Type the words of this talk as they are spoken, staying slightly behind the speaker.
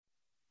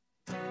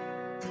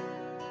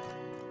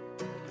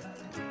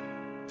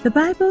The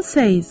Bible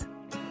says,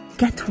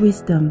 "Get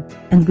wisdom,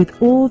 and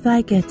with all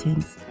thy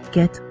gettings,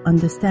 get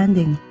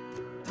understanding."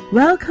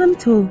 Welcome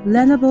to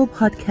Learnable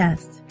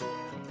Podcast.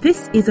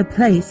 This is a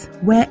place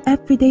where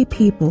everyday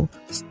people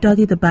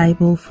study the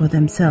Bible for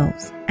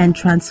themselves and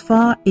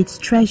transfer its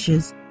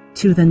treasures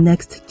to the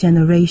next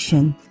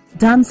generation.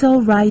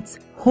 Damsel Wright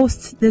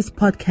hosts this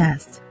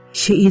podcast.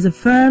 She is a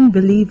firm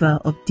believer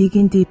of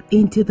digging deep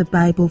into the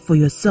Bible for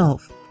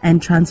yourself and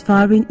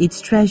transferring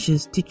its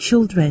treasures to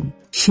children.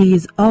 She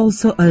is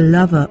also a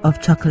lover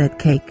of chocolate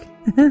cake.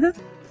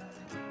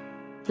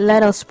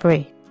 Let us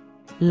pray.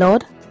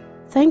 Lord,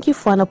 thank you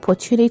for an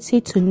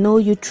opportunity to know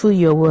you through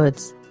your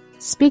words.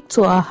 Speak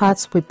to our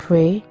hearts, we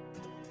pray.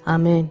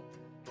 Amen.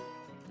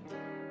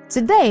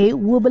 Today,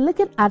 we'll be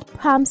looking at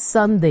Palm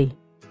Sunday.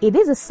 It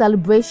is a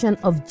celebration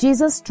of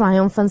Jesus'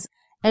 triumphant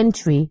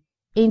entry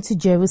into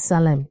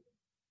Jerusalem.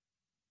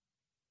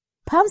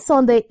 Palm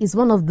Sunday is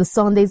one of the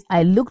Sundays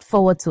I looked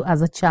forward to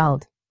as a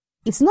child.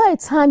 It's not a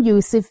time you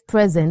receive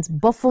presents,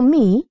 but for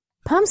me,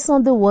 Palm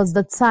Sunday was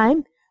the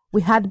time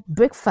we had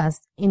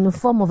breakfast in the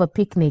form of a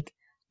picnic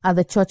at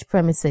the church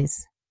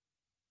premises.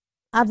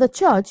 At the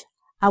church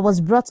I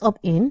was brought up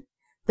in,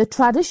 the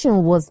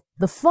tradition was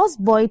the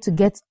first boy to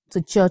get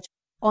to church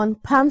on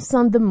Palm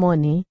Sunday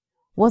morning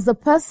was the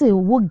person who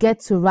would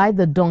get to ride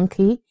the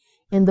donkey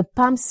in the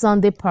Palm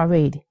Sunday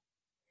parade.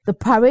 The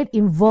parade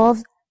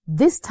involved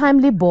this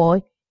timely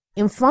boy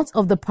in front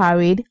of the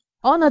parade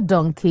on a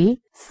donkey,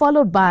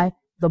 followed by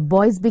the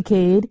boys'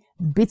 brigade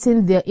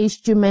beating their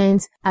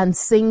instruments and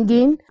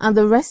singing, and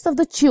the rest of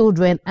the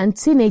children and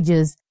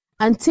teenagers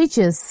and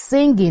teachers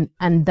singing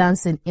and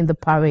dancing in the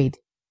parade.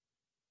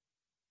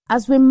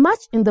 As we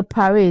march in the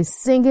parade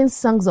singing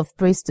songs of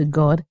praise to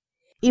God,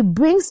 it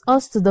brings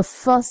us to the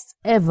first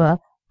ever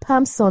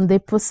Palm Sunday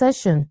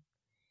procession,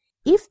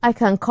 if I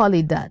can call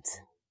it that,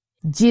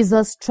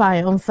 Jesus'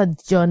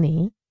 triumphant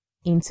journey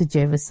into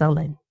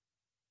Jerusalem.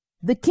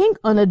 The king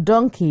on a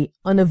donkey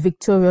on a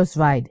victorious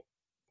ride.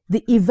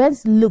 The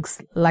event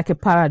looks like a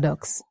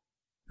paradox.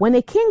 When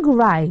a king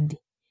rides,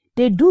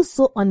 they do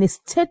so on a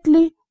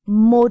stately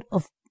mode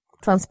of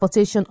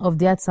transportation of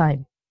their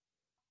time.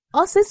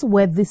 Horses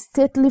were the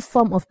stately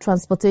form of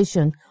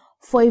transportation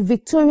for a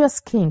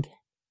victorious king.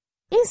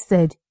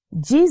 Instead,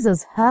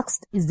 Jesus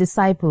asked his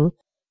disciple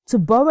to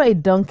borrow a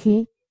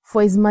donkey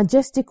for his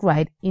majestic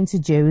ride into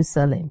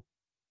Jerusalem,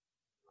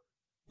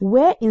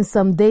 where in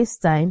some days'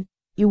 time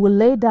he will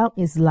lay down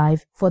his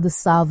life for the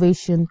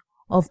salvation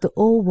of the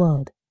whole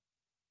world.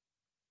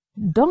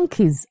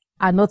 Donkeys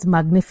are not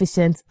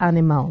magnificent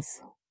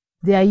animals.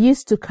 They are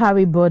used to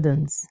carry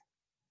burdens.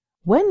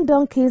 When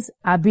donkeys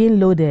are being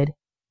loaded,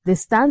 they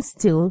stand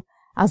still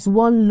as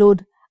one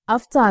load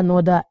after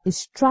another is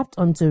strapped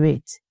onto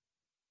it.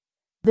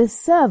 They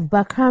serve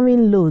by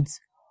carrying loads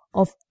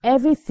of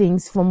heavy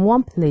things from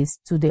one place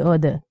to the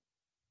other.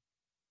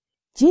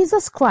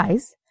 Jesus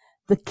Christ,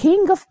 the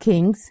King of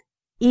Kings,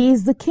 He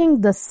is the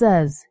King that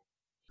serves.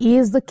 He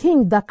is the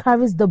King that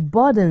carries the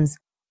burdens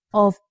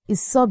of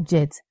His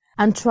subjects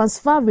and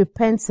transfer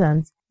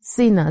repentant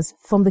sinners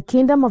from the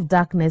kingdom of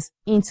darkness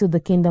into the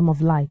kingdom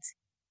of light.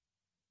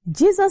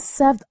 Jesus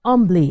served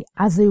humbly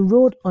as He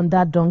rode on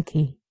that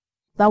donkey,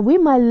 that we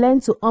might learn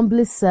to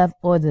humbly serve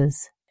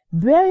others,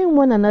 bearing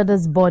one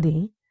another's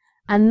body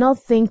and not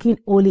thinking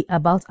only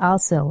about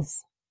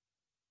ourselves.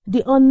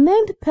 The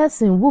unnamed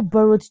person who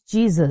borrowed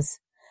Jesus,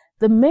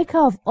 the maker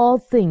of all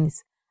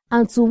things,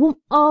 and to whom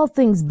all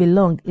things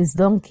belong, his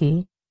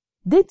donkey,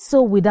 did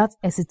so without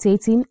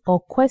hesitating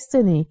or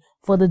questioning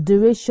for the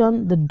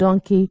duration the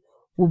donkey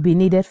would be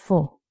needed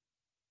for.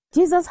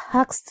 Jesus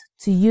asked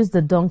to use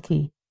the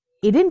donkey.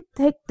 He didn't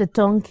take the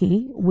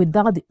donkey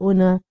without the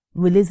owner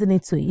releasing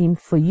it to him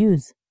for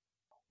use.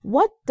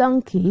 What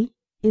donkey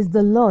is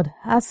the Lord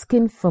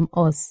asking from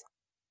us?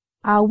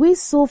 Are we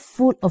so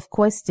full of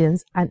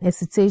questions and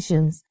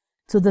hesitations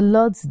to the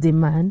Lord's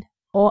demand?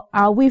 Or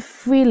are we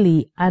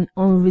freely and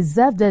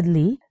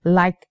unreservedly,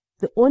 like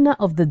the owner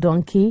of the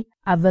donkey,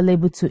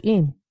 available to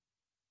Him?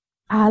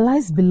 Our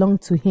lives belong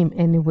to Him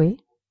anyway.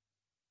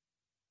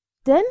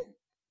 Then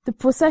the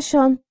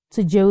procession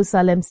to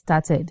Jerusalem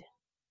started.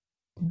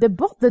 They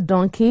brought the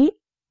donkey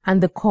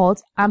and the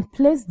colt and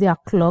placed their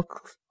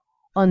cloaks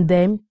on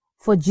them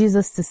for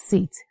Jesus to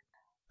sit.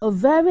 A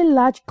very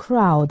large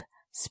crowd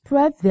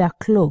spread their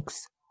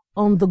cloaks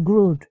on the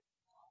road,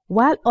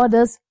 while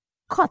others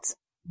cut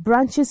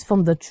branches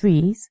from the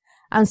trees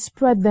and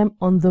spread them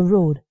on the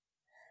road.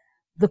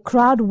 The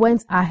crowd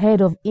went ahead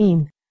of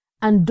him,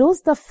 and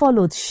those that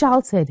followed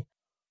shouted,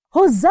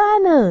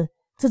 "Hosanna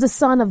to the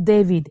Son of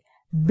David!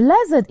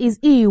 Blessed is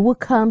he who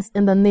comes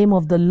in the name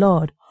of the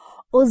Lord!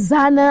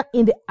 Hosanna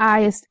in the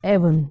highest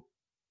heaven!"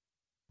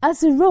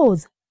 As he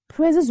rose,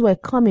 praises were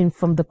coming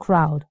from the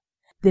crowd.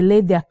 They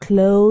laid their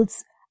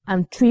clothes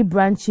and tree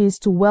branches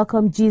to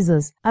welcome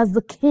Jesus as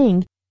the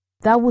King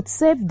that would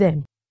save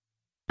them.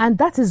 And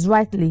that is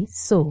rightly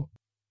so,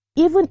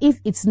 even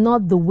if it's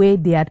not the way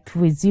they had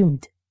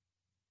presumed.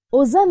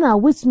 Hosanna,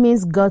 which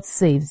means God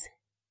saves.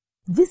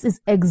 This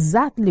is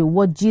exactly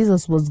what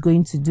Jesus was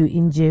going to do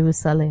in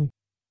Jerusalem.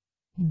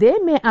 They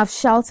may have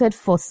shouted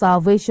for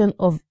salvation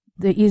of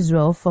the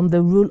Israel from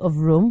the rule of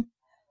Rome,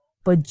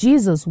 but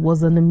Jesus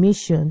was on a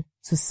mission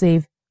to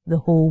save the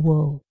whole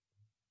world.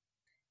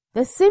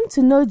 They seem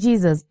to know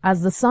Jesus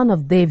as the son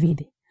of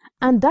David,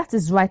 and that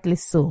is rightly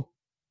so.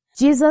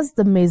 Jesus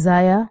the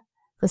Messiah,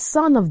 the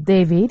son of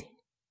David,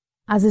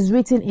 as is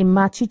written in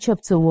Matthew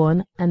chapter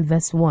 1 and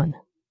verse 1.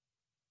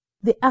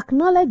 They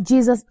acknowledge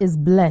Jesus is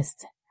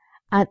blessed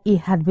and he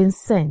had been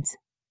sent.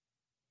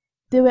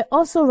 They were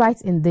also right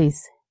in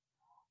this,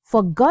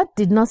 for God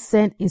did not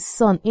send his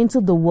Son into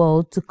the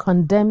world to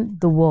condemn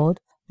the world,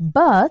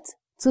 but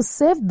to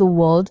save the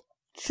world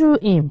through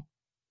him.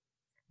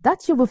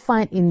 That you will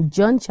find in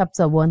John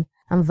chapter 1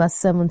 and verse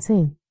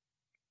 17.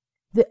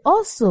 They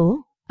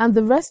also, and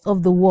the rest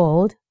of the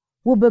world,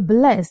 will be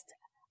blessed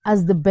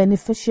as the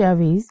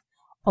beneficiaries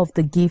of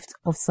the gift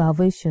of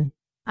salvation.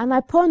 And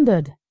I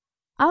pondered,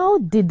 how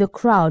did the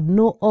crowd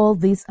know all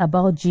this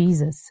about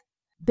Jesus?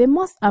 They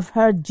must have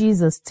heard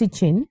Jesus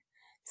teaching,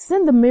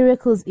 seen the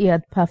miracles he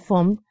had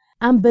performed,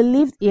 and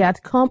believed he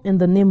had come in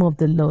the name of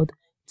the Lord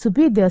to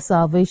be their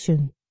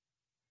salvation.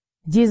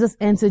 Jesus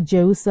entered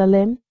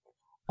Jerusalem.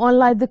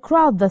 Unlike the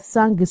crowd that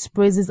sang his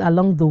praises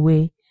along the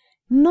way,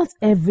 not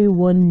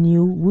everyone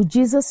knew who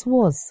Jesus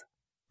was.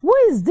 Who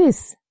is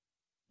this?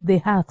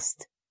 They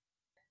asked.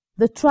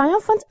 The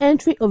triumphant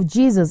entry of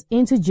Jesus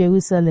into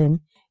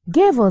Jerusalem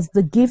gave us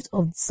the gift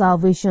of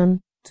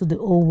salvation to the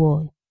whole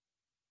world.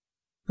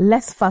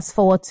 Let's fast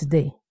forward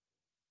today.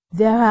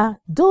 There are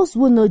those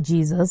who know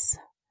Jesus,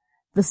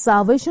 the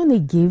salvation he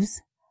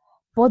gives,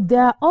 but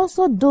there are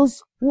also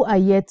those who are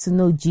yet to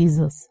know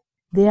Jesus.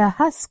 They are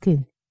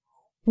asking,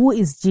 who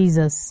is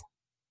Jesus?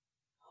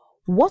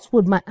 What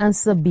would my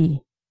answer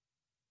be?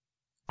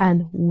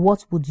 And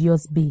what would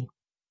yours be?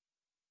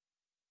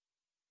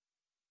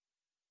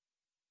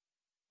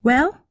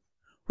 Well,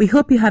 we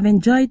hope you have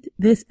enjoyed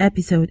this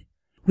episode.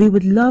 We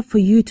would love for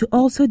you to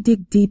also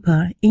dig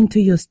deeper into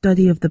your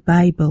study of the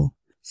Bible.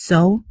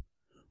 So,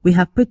 we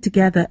have put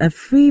together a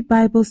free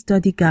Bible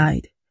study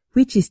guide,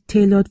 which is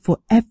tailored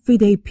for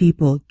everyday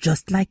people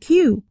just like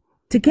you.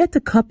 To get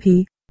a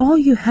copy, all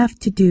you have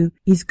to do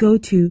is go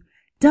to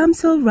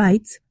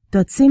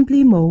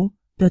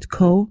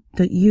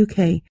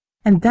damselrights.simplymo.co.uk,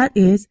 and that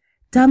is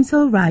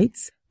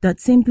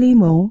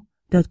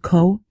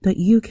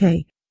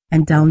damselrights.simplymo.co.uk,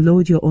 and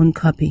download your own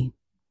copy.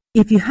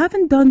 If you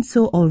haven't done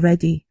so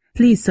already,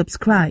 please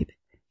subscribe,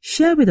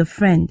 share with a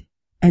friend,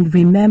 and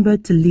remember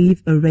to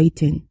leave a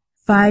rating.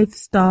 5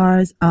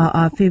 stars are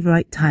our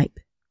favorite type.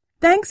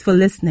 Thanks for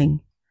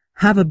listening.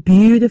 Have a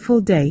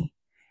beautiful day,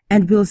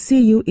 and we'll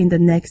see you in the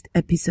next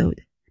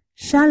episode.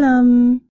 Shalom.